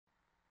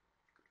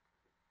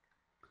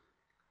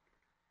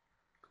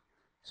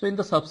So in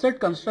the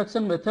subset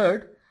construction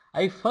method,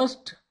 I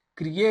first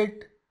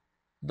create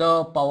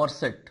the power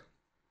set.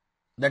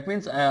 That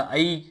means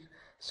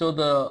so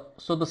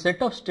the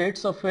set of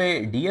states of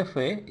a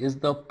DFA is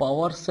the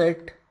power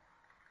set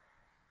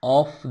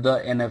of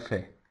the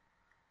NFA.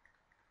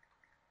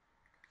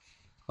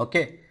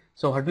 Okay,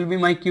 so what will be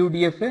my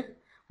QDFA?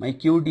 My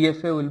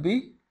QDFA will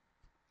be,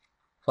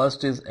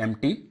 first is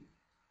empty,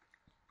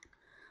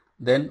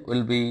 then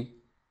will be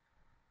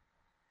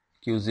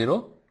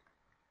Q0,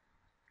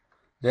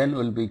 then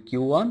will be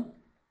Q1,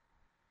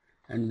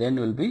 and then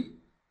will be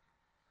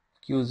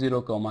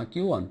Q0 comma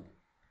Q1.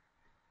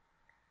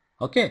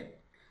 Okay,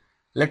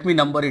 let me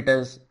number it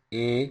as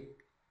A,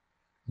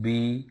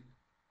 B,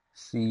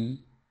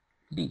 C,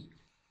 D.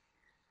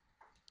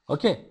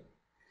 Okay,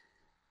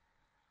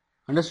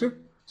 understood?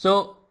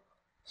 So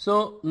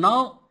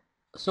now,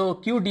 so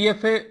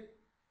QDFA,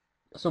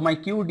 so my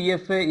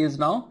QDFA is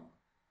now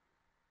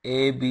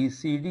A, B,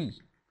 C, D.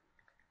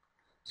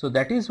 So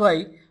that is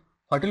why,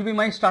 what will be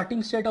my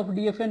starting state of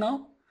DFA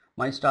now?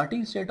 My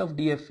starting state of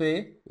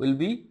DFA will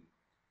be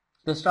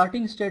the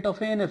starting state of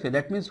NFA.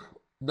 That means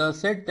the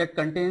set that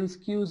contains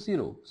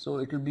Q0. So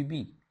it will be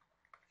B.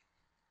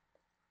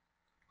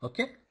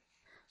 Okay.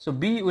 So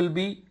B will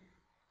be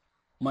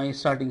my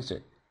starting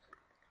state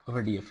of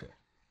a DFA.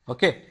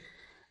 Okay.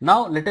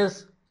 Now let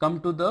us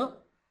come to the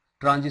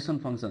transition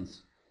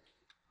functions.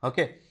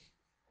 Okay.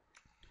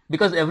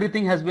 Because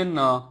everything has been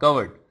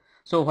covered.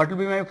 So what will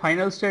be my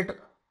final state?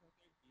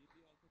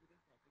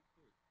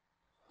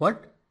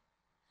 What?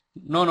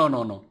 No.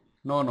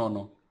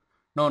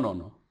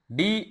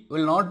 D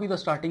will not be the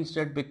starting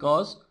state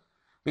because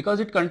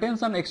it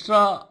contains an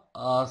extra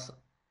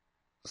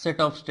set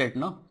of state,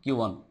 no?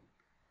 Q1.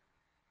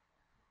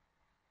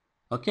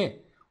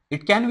 Okay.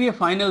 It can be a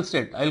final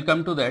state. I will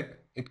come to that.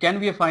 It can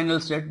be a final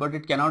state, but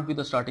it cannot be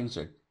the starting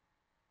state.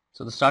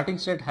 So the starting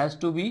state has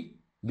to be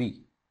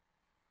B.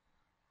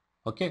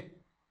 Okay.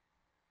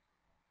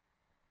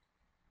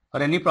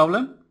 Or any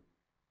problem?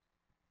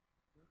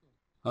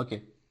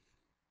 Okay.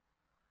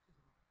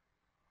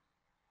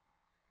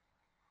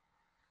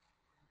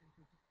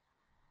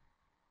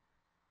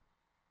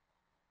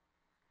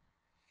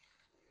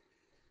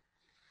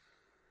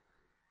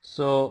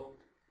 So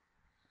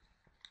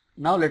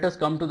now let us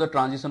come to the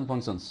transition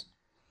functions.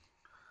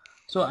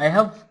 So I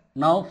have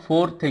now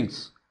 4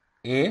 things: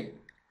 A,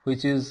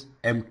 which is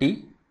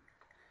empty,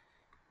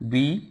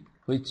 B,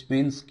 which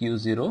means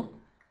Q0,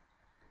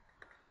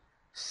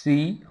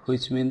 C,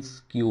 which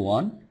means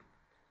Q1,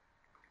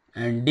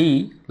 and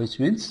D, which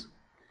means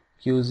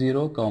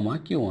Q0 comma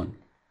Q1.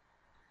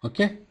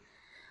 Okay,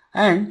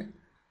 and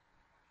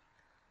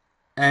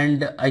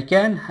I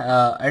can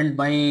and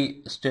my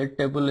state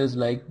table is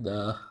like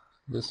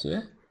this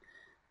way.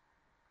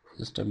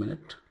 Just a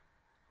minute.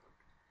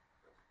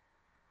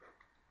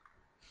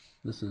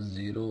 This is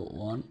 0,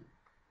 1.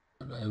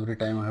 Every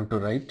time I have to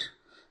write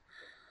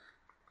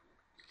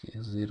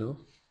Q0,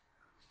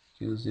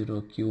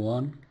 Q0,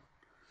 Q1,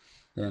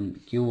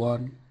 then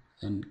Q1,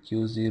 then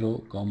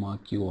Q0 comma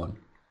Q1.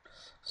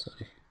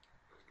 Sorry,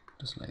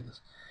 just like this.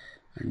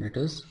 And it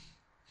is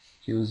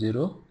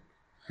Q0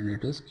 and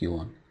it is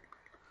Q1.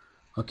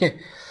 Okay.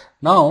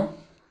 Now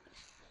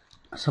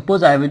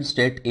suppose I am in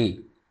state A,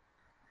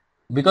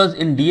 because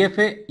in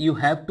DFA you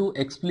have to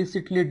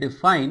explicitly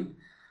define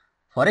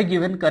for a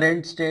given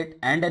current state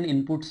and an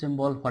input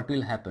symbol what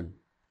will happen.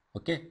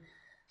 Okay.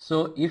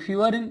 So if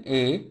you are in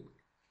A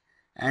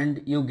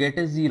and you get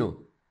a 0,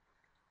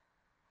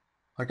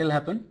 what will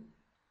happen?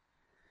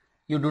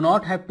 You do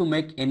not have to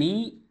make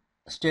any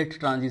state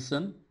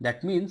transition.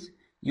 That means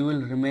you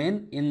will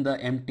remain in the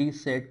empty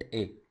set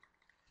A.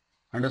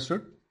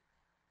 Understood?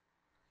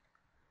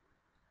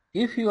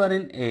 If you are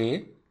in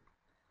A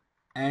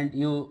and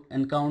you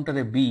encounter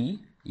a B,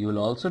 you will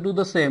also do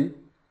the same.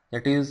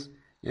 That is,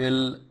 you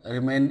will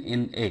remain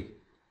in A.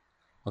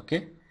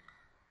 Okay.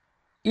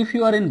 If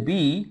you are in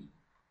B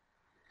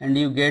and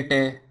you get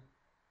a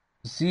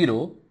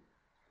 0,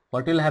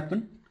 what will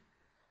happen?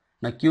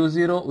 Now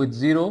Q0 with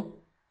 0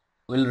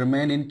 will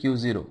remain in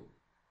Q0.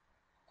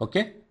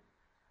 Okay.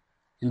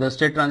 In the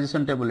state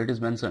transition table it is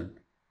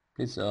mentioned.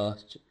 Please,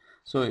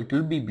 so it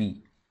will be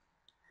B.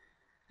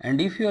 And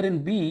if you are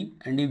in B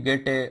and you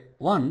get a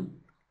 1,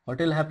 what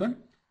will happen?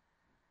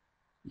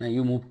 Now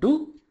you move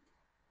to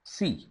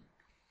C.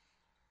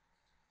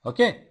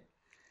 Okay.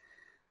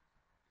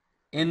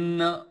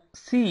 In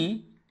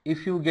C,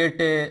 if you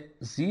get a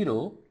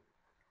 0,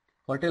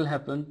 what will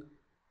happen?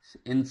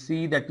 In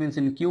C, that means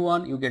in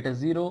Q1 you get a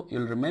 0, you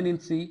will remain in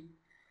C.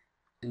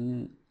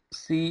 In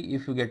C,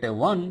 if you get a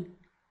 1,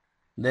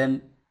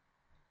 then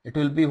it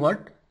will be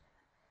what?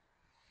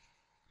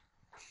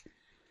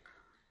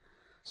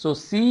 So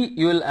C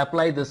you will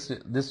apply this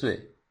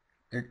way.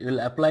 It will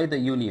apply the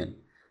union.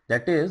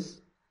 That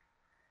is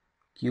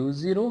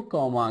Q0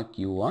 comma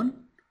Q1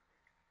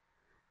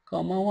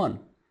 comma 1.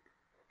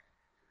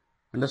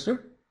 Understood?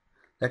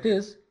 That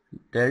is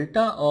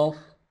delta of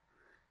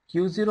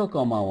Q0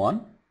 comma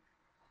 1.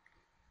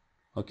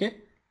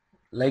 Okay,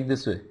 like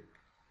this way,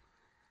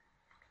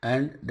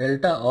 and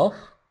delta of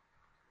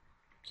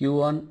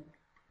q1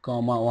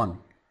 comma 1.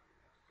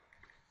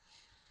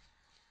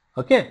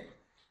 Okay,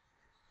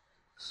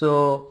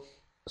 so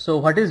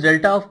what is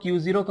delta of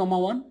q0 comma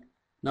 1?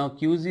 Now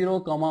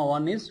q0 comma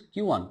 1 is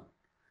q1,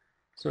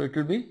 so it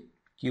will be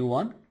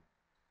q1,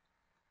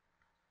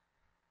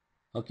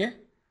 okay,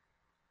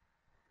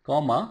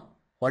 comma,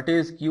 what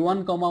is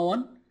q1 comma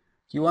 1?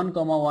 q1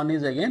 comma 1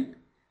 is again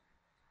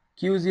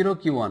q0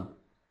 q1,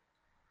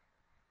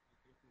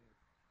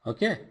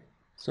 okay,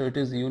 so it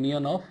is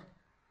union of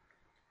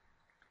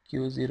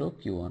q0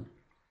 q1,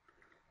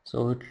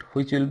 so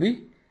which will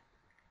be,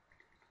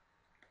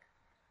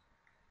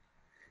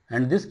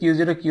 and this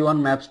q0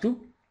 q1 maps to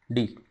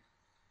D.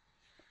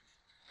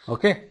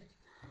 Okay,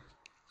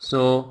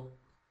 so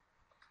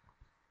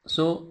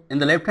in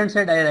the left hand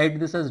side I write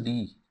this as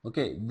D.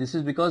 Okay, this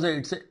is because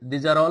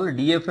these are all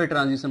DFA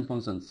transition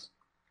functions.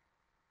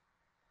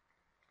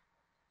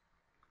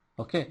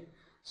 Okay,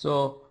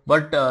 so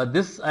but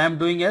this I am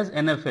doing as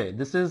NFA.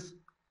 This is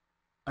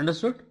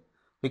understood,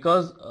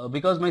 because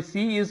my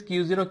C is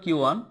q0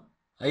 q1.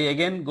 I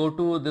again go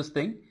to this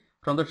thing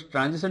from the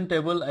transition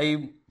table.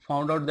 I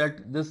found out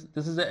that this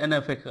is a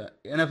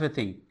NFA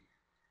thing.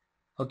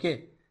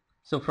 Okay,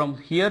 so from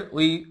here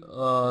we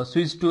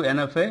switched to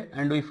NFA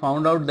and we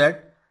found out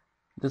that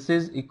this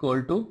is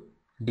equal to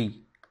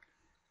D.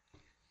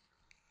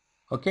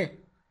 Okay,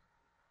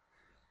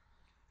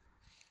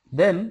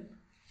 then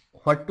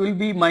what will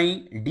be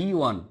my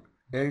D1?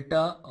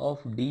 Delta of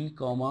D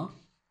comma,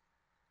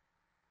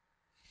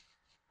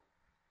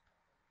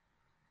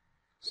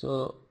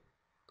 so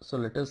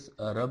let us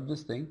rub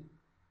this thing.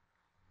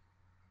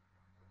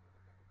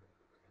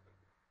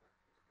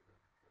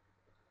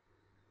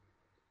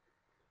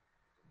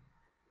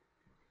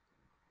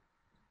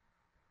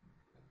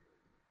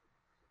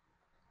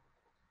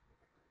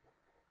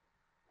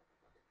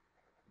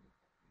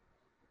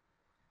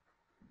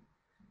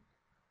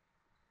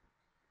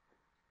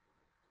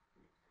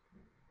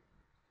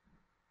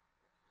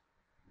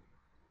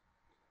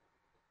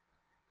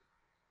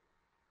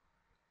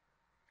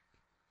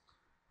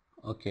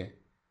 Okay,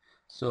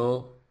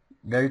 so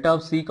delta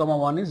of C comma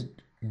 1 is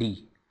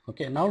D.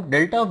 Okay, now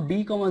delta of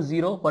D comma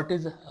 0, what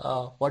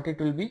it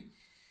will be?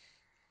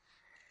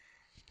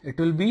 It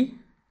will be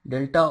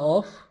delta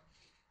of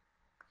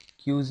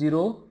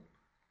q0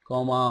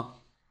 comma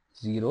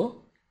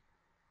 0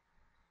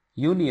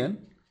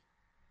 union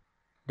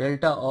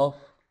delta of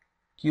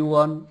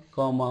q1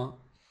 comma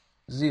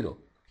 0.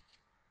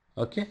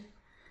 Okay,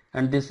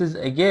 and this is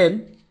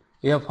again,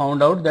 we have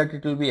found out that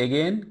it will be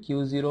again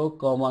q0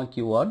 comma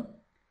q1,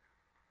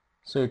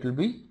 so it will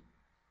be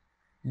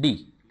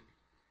D,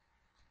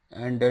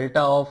 and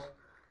delta of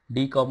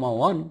D comma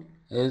 1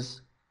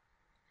 is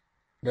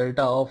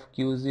delta of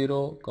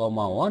q0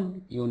 comma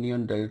 1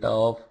 union delta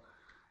of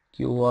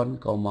q1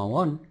 comma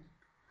 1,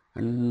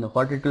 and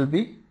what it will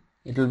be?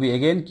 It will be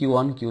again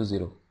q1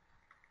 q0.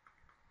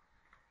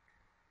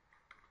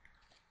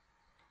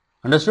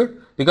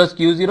 Understood? Because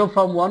q0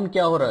 from 1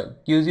 क्या हो रहा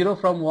है?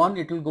 q0 from 1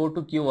 it will go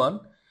to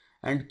q1,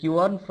 and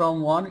q1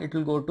 from 1 it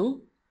will go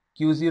to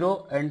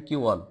q0 and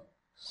q1.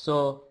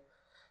 So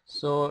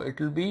it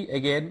will be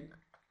again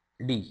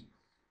D.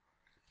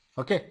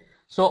 Okay.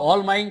 So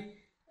all my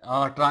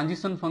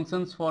transition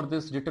functions for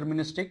this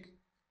deterministic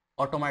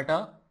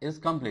automata is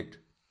complete.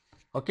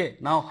 Okay.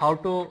 Now how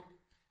to,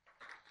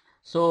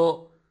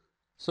 so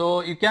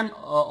you can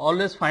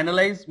always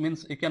finalize,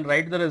 means you can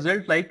write the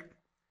result like,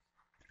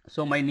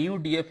 so my new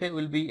DFA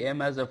will be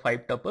M as a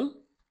 5 tuple,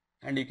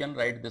 and you can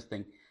write this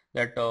thing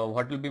that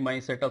what will be my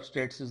set of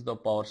states is the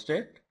power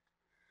state.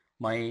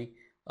 My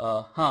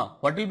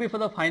what will be for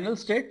the final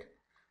state?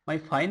 My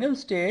final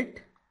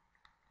state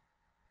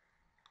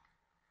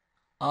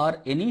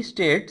are any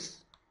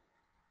states,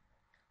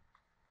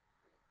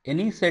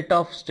 any set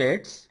of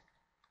states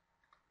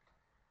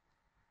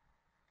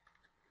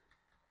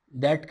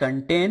that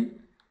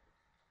contain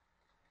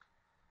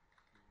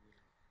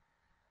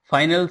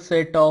final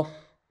set of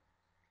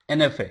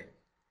NFA.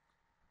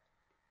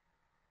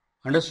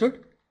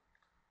 Understood?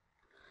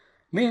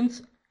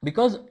 Means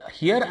because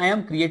here I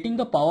am creating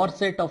the power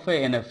set of a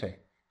NFA.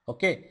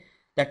 Okay,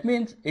 that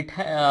means it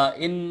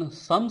in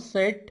some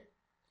set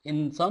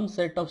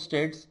of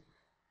states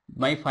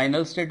my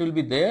final state will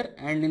be there,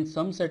 and in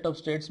some set of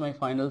states my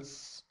final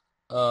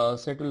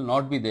set will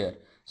not be there.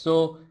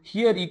 So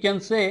here you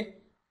can say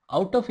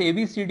out of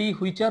ABCD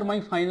which are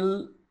my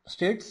final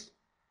states.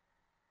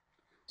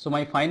 So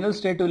my final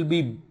state will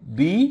be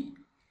B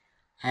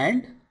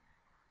and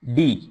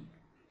D.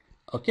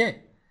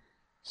 Okay,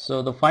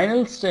 so the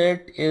final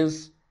state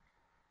is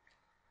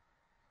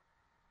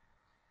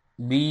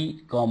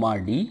B comma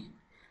D.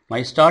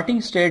 My starting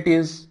state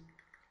is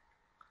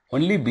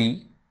only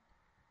B.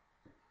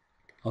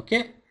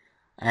 Okay,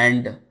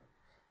 and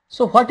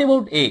so what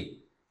about A?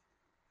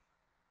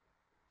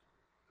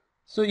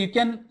 So you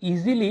can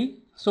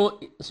easily, so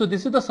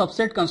this is the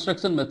subset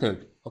construction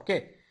method.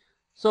 Okay,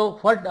 so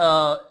what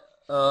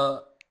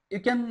you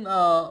can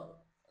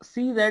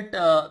see that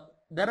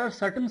there are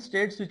certain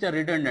states which are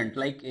redundant,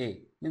 like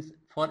A, means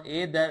for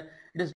A there it is